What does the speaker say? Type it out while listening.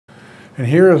And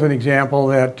here is an example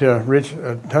that Rich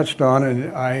touched on,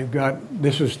 and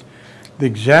this is the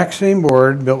exact same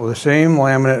board built with the same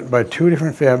laminate by two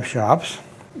different fab shops.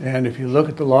 And if you look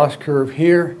at the loss curve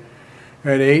here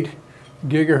at 8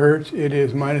 gigahertz, it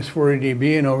is minus 40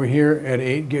 dB, and over here at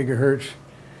 8 gigahertz,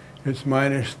 it's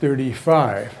minus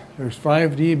 35. There's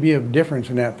 5 dB of difference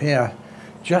in that path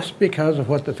just because of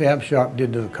what the fab shop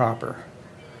did to the copper.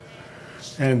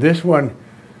 And this one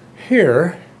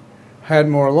here had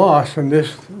more loss, and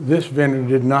this vendor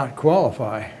did not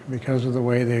qualify because of the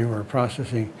way they were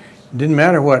processing. It didn't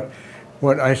matter what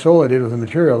Isola did with the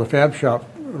material, the fab shop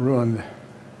ruined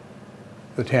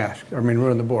the task,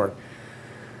 ruined the board.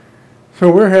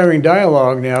 So we're having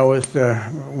dialogue now with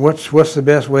what's the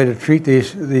best way to treat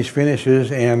these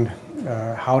finishes, and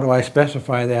how do I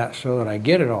specify that so that I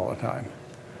get it all the time.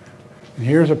 And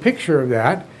here's a picture of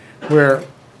that, where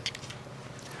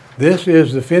this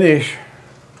is the finish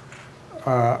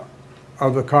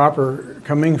of the copper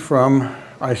coming from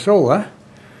Isola,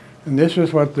 and this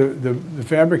is what the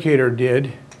fabricator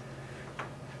did.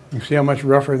 You see how much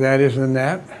rougher that is than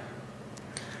that?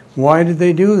 Why did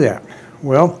they do that?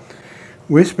 Well,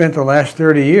 we spent the last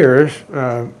 30 years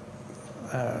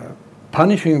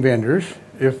punishing vendors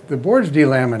if the boards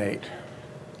delaminate.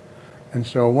 And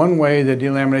so one way that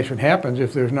delamination happens,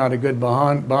 if there's not a good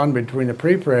bond between the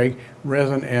prepreg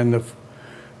resin and the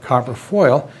copper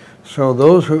foil. So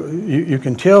those you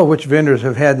can tell which vendors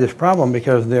have had this problem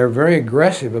because they're very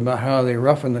aggressive about how they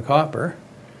roughen the copper.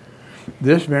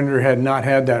 This vendor had not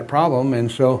had that problem,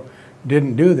 and so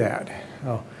didn't do that.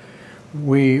 So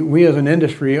we as an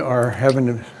industry are having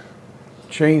to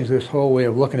change this whole way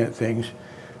of looking at things,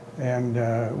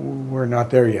 and we're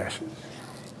not there yet.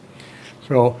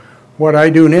 So what I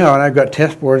do now, and I've got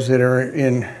test boards that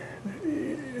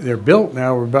they're built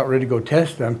now, we're about ready to go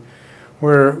test them,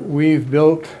 where we've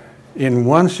built in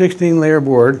one 16-layer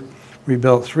board, we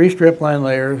built 3 strip line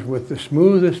layers with the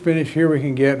smoothest finish here we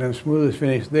can get and the smoothest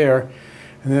finish there.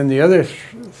 And then the other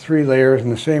 3 layers in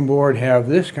the same board have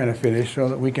this kind of finish so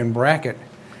that we can bracket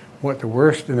what the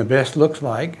worst and the best looks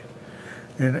like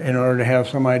in order to have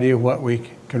some idea of what we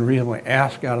can reasonably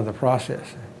ask out of the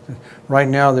process. Right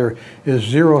now there is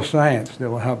zero science that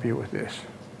will help you with this.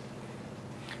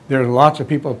 There's lots of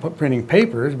people printing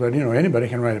papers, but anybody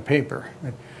can write a paper.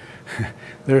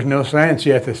 There's no science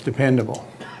yet that's dependable.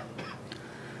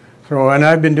 So, and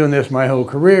I've been doing this my whole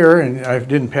career, and I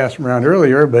didn't pass them around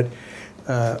earlier, but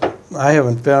I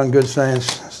haven't found good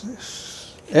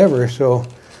science ever. So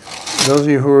those of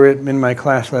you who were in my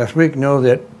class last week know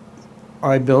that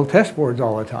I build test boards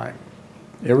all the time.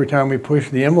 Every time we push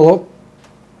the envelope,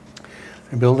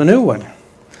 I build a new one.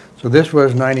 So this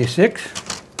was 96.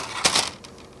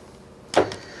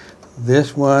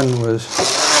 This one was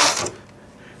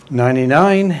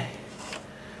 99.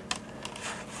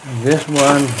 This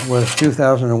one was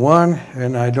 2001,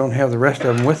 and I don't have the rest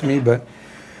of them with me, but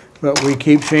we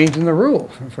keep changing the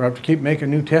rules, so I have to keep making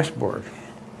new test boards.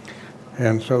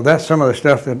 And so that's some of the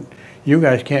stuff that you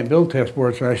guys can't build test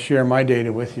boards, so I share my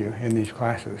data with you in these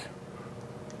classes.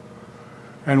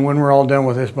 And when we're all done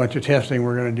with this bunch of testing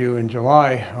we're going to do in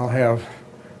July, I'll have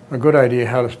a good idea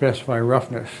how to specify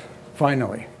roughness,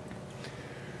 finally.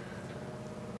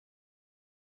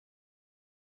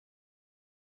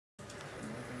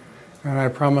 And I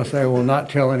promise I will not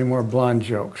tell any more blonde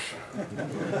jokes.